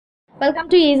Welcome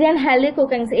to easy and healthy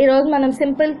cookings. ఈ రోజు మనం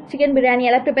సింపుల్ చికెన్ బిర్యానీ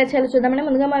ఎలా ప్రిపేర్ చేయాలో చూద్దామని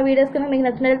ముందుగా మా వీడియోస్ కన్నా మీకు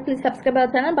నచ్చినట్లయితే ప్లీజ్ సబ్స్క్రైబ్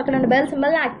అవుతాను, పక్కన ఉన్న బెల్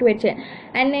సింబల్ యాక్టివేట్ చేయండి.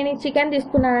 అండ్ నేను ఈ చికెన్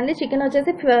తీసుకున్నానండి. చికెన్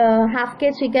వచ్చేసి హాఫ్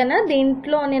కేజీ చికెన్.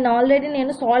 దీంట్లో నేను ఆల్రెడీ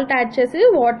సాల్ట్ యాడ్ చేసి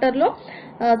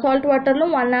సాల్ట్ వాటర్లో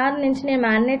 1 hour నుంచి నేను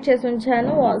మ్యారినేట్ చేసి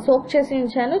ఉంచాను, సోక్ చేసి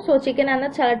ఉంచాను. సో చికెన్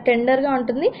అన్నది చాలా టెండర్గా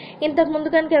ఉంటుంది. ఇంతకు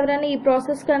ముందు కనుక ఎవరైనా ఈ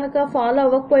ప్రాసెస్ కనుక ఫాలో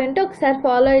అవ్వకపోయి ఉంటే ఒకసారి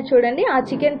ఫాలో అయ్యి చూడండి, ఆ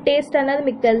చికెన్ టేస్ట్ అనేది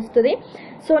మీకు తెలుస్తుంది.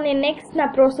 సో నేను నెక్స్ట్ నా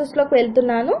ప్రాసెస్లోకి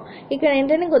వెళ్తున్నాను. ఇక్కడ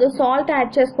ఏంటంటే కొద్దిగా సాల్ట్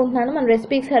యాడ్ చేసుకుంటున్నాను, మన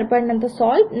రెసిపీకి సరిపడినంత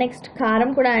సాల్ట్. నెక్స్ట్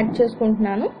కారం కూడా యాడ్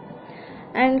చేసుకుంటున్నాను.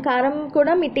 అండ్ కారం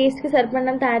కూడా మీ టేస్ట్కి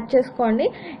సరిపడినంత యాడ్ చేసుకోండి.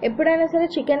 ఎప్పుడైనా సరే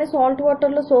చికెన్ సాల్ట్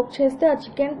వాటర్లో సోక్ చేస్తే ఆ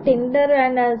చికెన్ టెండర్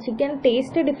అండ్ ఆ చికెన్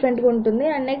టేస్ట్ డిఫరెంట్గా ఉంటుంది.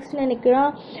 అండ్ నెక్స్ట్ నేను ఇక్కడ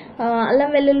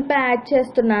అల్లం వెల్లుల్లిపాయ యాడ్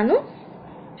చేస్తున్నాను.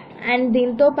 అండ్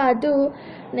దీంతో పాటు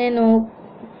నేను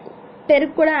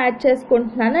పెరుగు కూడా యాడ్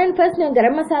చేసుకుంటున్నాను. అండ్ ఫస్ట్ నేను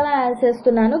గరం మసాలా యాడ్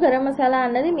చేస్తున్నాను. గరం మసాలా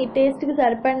అన్నది మీ టేస్ట్కి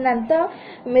సరిపడినంత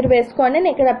మీరు వేసుకోండి.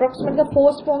 నేను ఇక్కడ అప్రాక్సిమేట్గా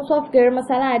 4 spoons of garam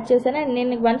masala add చేశాను. అండ్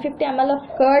నేను 150 ml ఆఫ్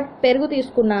కర్డ్ పెరుగు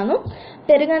తీసుకున్నాను.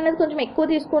 పెరుగు అనేది కొంచెం ఎక్కువ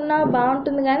తీసుకున్నా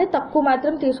బాగుంటుంది, కానీ తక్కువ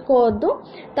మాత్రం తీసుకోవద్దు.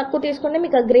 తక్కువ తీసుకుంటే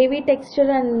మీకు ఆ గ్రేవీ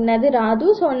టెక్స్చర్ అనేది రాదు.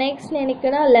 సో నెక్స్ట్ నేను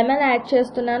ఇక్కడ లెమన్ యాడ్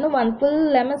చేస్తున్నాను. 1 full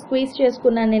లెమన్ స్క్వీజ్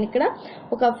చేసుకున్నాను. నేను ఇక్కడ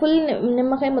ఒక ఫుల్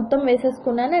నిమ్మకాయ మొత్తం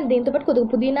వేసేసుకున్నాను. అండ్ దీంతోపాటు కొద్దిగా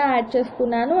పుదీనా యాడ్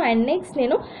చేసుకున్నాను. అండ్ నెక్స్ట్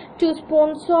నేను 2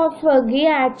 spoons ఆఫ్ గీ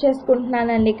యాడ్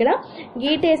చేసుకుంటున్నానండి. ఇక్కడ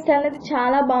గీ టేస్ట్ అనేది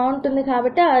చాలా బాగుంటుంది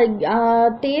కాబట్టి ఆ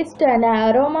టేస్ట్ అండ్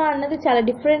అరోమా అన్నది చాలా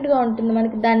డిఫరెంట్గా ఉంటుంది.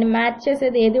 మనకి దాన్ని మ్యాచ్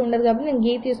చేసేది ఏది ఉండదు కాబట్టి నేను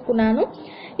గీ తీసుకున్నాను.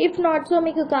 ఇఫ్ నాట్ సో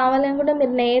మీకు కావాలనుకుంటే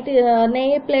మీరు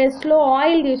నెయ్యి ప్లేస్లో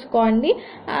ఆయిల్ తీసుకోండి,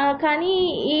 కానీ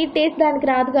ఈ టేస్ట్ దానికి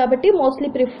రాదు కాబట్టి మోస్ట్లీ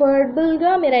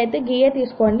ప్రిఫరబుల్గా మీరైతే గీయే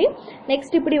తీసుకోండి.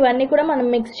 నెక్స్ట్ ఇప్పుడు ఇవన్నీ కూడా మనం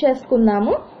మిక్స్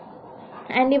చేసుకుందాము.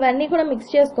 అండ్ ఇవన్నీ కూడా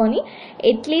మిక్స్ చేసుకొని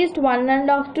అట్లీస్ట్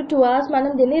 1.5 to 2 hours మనం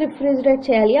దీన్ని రిఫ్రిజిరేట్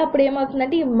చేయాలి. అప్పుడు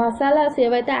ఏమవుతుందంటే ఈ మసాలాస్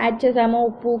ఏవైతే యాడ్ చేసామో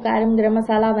ఉప్పు, కారం, గరం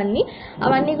మసాలా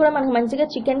అవన్నీ కూడా మనకు మంచిగా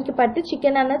చికెన్కి పట్టి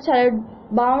చికెన్ అన్నది చాలా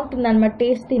బాగుంటుంది అన్నమాట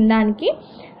టేస్ట్ తినడానికి.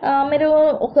 మీరు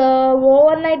ఒక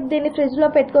ఓవర్ నైట్ దీన్ని ఫ్రిడ్జ్లో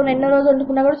పెట్టుకొని ఎన్నో రోజులు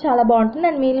వండుకున్నా కూడా చాలా బాగుంటుంది.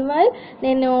 అండ్ మీల్వైల్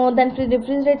నేను దాన్ని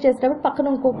రిఫ్రిజిరేట్ చేసేటప్పుడు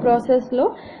పక్కన ఇంకో ప్రాసెస్లో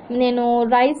నేను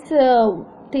రైస్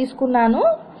తీసుకున్నాను.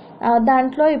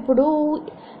 దాంట్లో ఇప్పుడు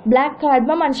బ్లాక్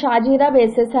కార్డమమ్ అండ్ షాజీరా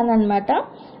వేసేసాను అనమాట.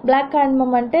 బ్లాక్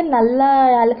కార్డమమ్ అంటే నల్ల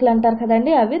యాలకులు అంటారు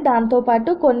కదండి, అవి.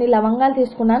 దాంతోపాటు కొన్ని లవంగాలు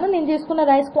తీసుకున్నాను. నేను తీసుకున్న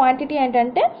రైస్ క్వాంటిటీ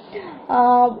ఏంటంటే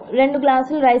 2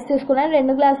 glasses రైస్ తీసుకున్నాను.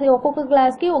 2 glasses ఒక్కొక్క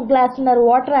గ్లాస్కి 1 glass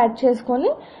వాటర్ యాడ్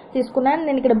చేసుకొని తీసుకున్నాను.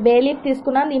 నేను ఇక్కడ బే లీఫ్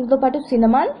తీసుకున్నాను. దీంతో పాటు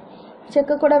సినమన్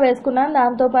చెక్క కూడా వేసుకున్నాను.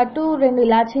 దాంతోపాటు 2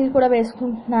 ఇలాచీలు కూడా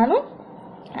వేసుకుంటున్నాను.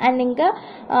 అండ్ ఇంకా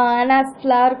అనాస్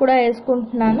ఫ్లవర్ కూడా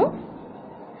వేసుకుంటున్నాను.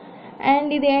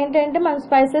 అండ్ ఇది ఏంటంటే మన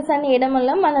స్పైసెస్ అన్ని వేయడం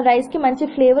వల్ల మన రైస్కి మంచి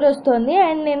ఫ్లేవర్ వస్తుంది.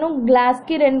 అండ్ నేను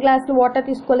గ్లాస్కి 2 glasses వాటర్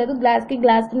తీసుకోలేదు, గ్లాస్కి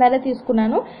 1.5 glasses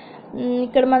తీసుకున్నాను.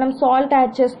 ఇక్కడ మనం సాల్ట్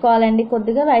యాడ్ చేసుకోవాలండి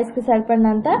కొద్దిగా రైస్కి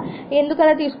సరిపడినంత. ఎందుకు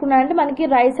అలా తీసుకున్నా అంటే మనకి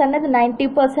రైస్ అనేది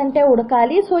 90%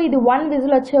 ఉడకాలి. సో ఇది 1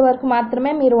 whistle వచ్చే వరకు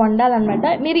మాత్రమే మీరు వండాలన్నమాట.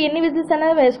 మీరు ఎన్ని విజిల్స్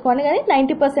అనేది వేసుకోండి, కానీ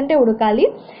 90% ఉడకాలి.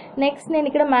 నెక్స్ట్ నేను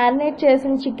ఇక్కడ మ్యారినేట్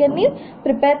చేసిన చికెన్ని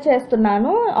ప్రిపేర్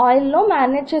చేస్తున్నాను. ఆయిల్లో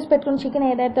మ్యారినేట్ చేసి పెట్టుకున్న చికెన్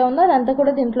ఏదైతే ఉందో అదంతా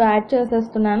కూడా దీంట్లో యాడ్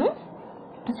చేసేస్తున్నాను.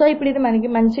 సో ఇప్పుడు ఇది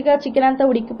మనకి మంచిగా చికెన్ అంతా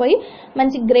ఉడికిపోయి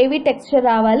మంచి గ్రేవీ టెక్స్చర్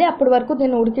రావాలి. అప్పటి వరకు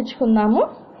దీన్ని ఉడికించుకుందాము.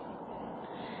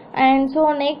 అండ్ సో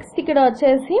నెక్స్ట్ ఇక్కడ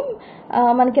వచ్చేసి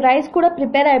మనకి రైస్ కూడా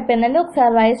ప్రిపేర్ అయిపోయిందండి.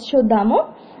 ఒకసారి రైస్ చూద్దాము.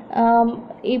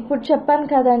 ఇప్పుడు చెప్పాను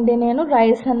కదండి, నేను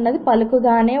రైస్ అన్నది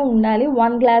పలుకుగానే ఉండాలి.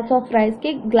 1 glass ఆఫ్ రైస్కి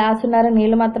 1.5 glasses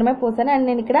నీళ్ళు మాత్రమే పోసాను. అండ్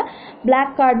నేను ఇక్కడ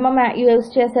బ్లాక్ కార్డమమ్ యూజ్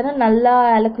చేశాను, నల్ల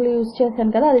యాలకులు యూజ్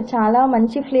చేశాను కదా, అది చాలా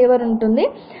మంచి ఫ్లేవర్ ఉంటుంది.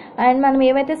 అండ్ మనం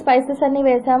ఏవైతే స్పైసెస్ అన్ని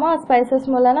వేసామో ఆ స్పైసెస్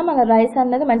మూలన మన రైస్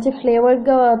అన్నది మంచి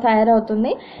ఫ్లేవర్గా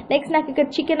తయారవుతుంది. నెక్స్ట్ నాకు ఇక్కడ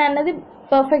చికెన్ అన్నది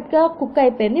పర్ఫెక్ట్గా కుక్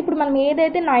అయిపోయింది. ఇప్పుడు మనం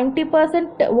ఏదైతే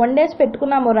 90% వండేసి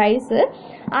పెట్టుకున్నామో రైస్,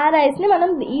 ఆ రైస్ని మనం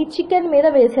ఈ చికెన్ మీద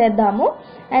వేసేద్దాము.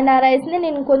 అండ్ ఆ రైస్ని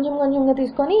నేను కొంచెం కొంచెంగా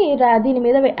తీసుకొని దీని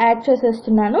మీద యాడ్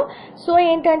చేసేస్తున్నాను. సో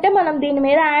ఏంటంటే మనం దీని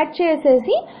మీద యాడ్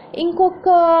చేసేసి ఇంకొక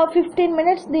 15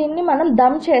 minutes దీన్ని మనం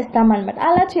దమ్ చేస్తామన్నమాట.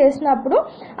 అలా చేసినప్పుడు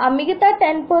ఆ మిగతా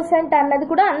 10% అన్నది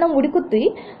కూడా అన్నం ఉడుకుతుంది.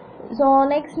 సో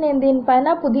నెక్స్ట్ నేను దీనిపైన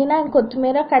పుదీనా అండ్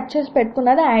కొత్తిమీర కట్ చేసి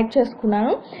పెట్టుకున్నది యాడ్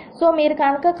చేసుకున్నాను. సో మీరు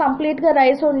కనుక కంప్లీట్గా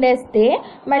రైస్ వండేస్తే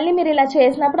మళ్ళీ మీరు ఇలా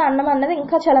చేసినప్పుడు అన్నం అన్నది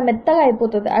ఇంకా చాలా మెత్తగా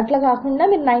అయిపోతుంది. అట్లా కాకుండా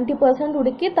మీరు 90%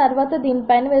 ఉడికి తర్వాత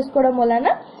దీనిపైన వేసుకోవడం వలన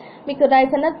మీకు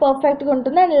రైస్ అన్నది పర్ఫెక్ట్గా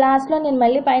ఉంటుంది. అండ్ లాస్ట్లో నేను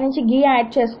మళ్ళీ పైనుంచి గీ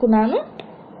యాడ్ చేసుకున్నాను.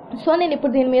 సో నేను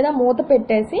ఇప్పుడు దీని మీద మూత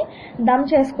పెట్టేసి దమ్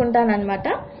చేసుకుంటాను అనమాట.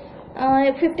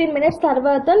 15 minutes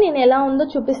తర్వాత నేను ఎలా ఉందో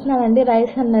చూపిస్తున్నానండి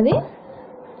రైస్ అన్నది.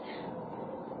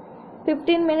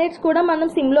 15 minutes కూడా మనం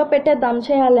సిమ్లో పెట్టే దమ్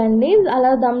చేయాలండి.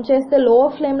 అలా దమ్ చేస్తే లో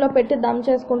ఫ్లేమ్లో పెట్టి దమ్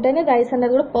చేసుకుంటేనే రైస్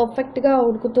అనేది కూడా పర్ఫెక్ట్గా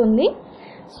ఉడుకుతుంది.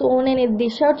 సో నేను ఇది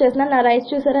డిష్ అవుట్ చేసిన. నా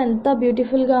రైస్ చూసారా ఎంత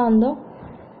బ్యూటిఫుల్గా ఉందో.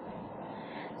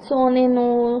 సో నేను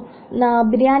నా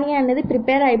బిర్యానీ అనేది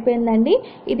ప్రిపేర్ అయిపోయిందండి.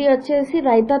 ఇది వచ్చేసి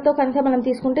రైతాతో కనుక మనం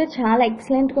తీసుకుంటే చాలా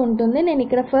ఎక్సలెంట్గా ఉంటుంది. నేను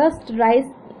ఇక్కడ ఫస్ట్ రైస్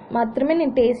మాత్రమే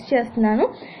నేను టేస్ట్ చేస్తున్నాను.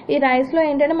 ఈ రైస్లో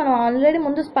ఏంటంటే మనం ఆల్రెడీ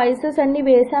ముందు స్పైసెస్ అన్నీ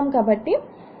వేసాం కాబట్టి,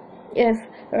 ఎస్,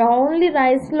 ఓన్లీ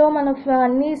రైస్లో మనం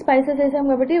అన్ని స్పైసెస్ వేసాం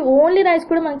కాబట్టి ఓన్లీ రైస్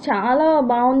కూడా మనకు చాలా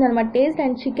బాగుంది అనమాట టేస్ట్.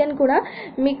 అండ్ చికెన్ కూడా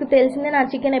మీకు తెలిసిందే, నా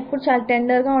చికెన్ ఎప్పుడు చాలా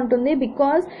టెండర్గా ఉంటుంది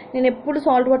బికాజ్ నేను ఎప్పుడు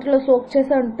సాల్ట్ వాటర్లో సోక్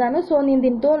చేసి ఉంటాను. సో నేను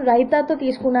దీంతో రైతాతో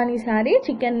తీసుకున్నాను ఈసారి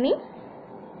చికెన్ని.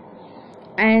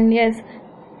 అండ్ ఎస్,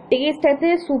 టేస్ట్ అయితే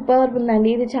సూపర్ ఉందండి.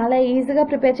 ఇది చాలా ఈజీగా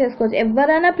ప్రిపేర్ చేసుకోవచ్చు,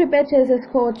 ఎవరైనా ప్రిపేర్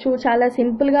చేసేసుకోవచ్చు. చాలా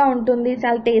సింపుల్గా ఉంటుంది,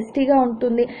 చాలా టేస్టీగా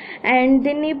ఉంటుంది. అండ్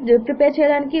దీన్ని ప్రిపేర్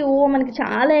చేయడానికి మనకి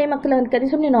చాలా ఏమక్కర్లేదు,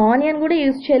 కనీసం నేను ఆనియన్ కూడా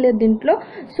యూజ్ చేయలేదు దీంట్లో.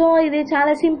 సో ఇది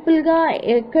చాలా సింపుల్గా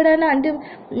ఎక్కడైనా, అంటే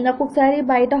ఒక్కొక్కసారి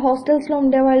బయట హాస్టల్స్లో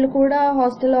ఉండేవాళ్ళు కూడా,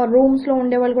 హాస్టల్ రూమ్స్లో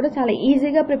ఉండేవాళ్ళు కూడా చాలా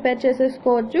ఈజీగా ప్రిపేర్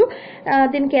చేసేసుకోవచ్చు.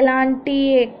 దీనికి ఎలాంటి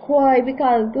ఎక్కువ ఇవి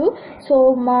కాదు. సో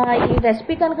మా ఈ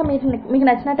రెసిపీ కనుక మీకు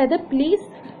నచ్చినట్టయితే please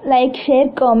like, share,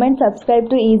 comment, subscribe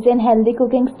to Easy and Healthy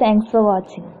Cookings. Thanks for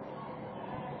watching.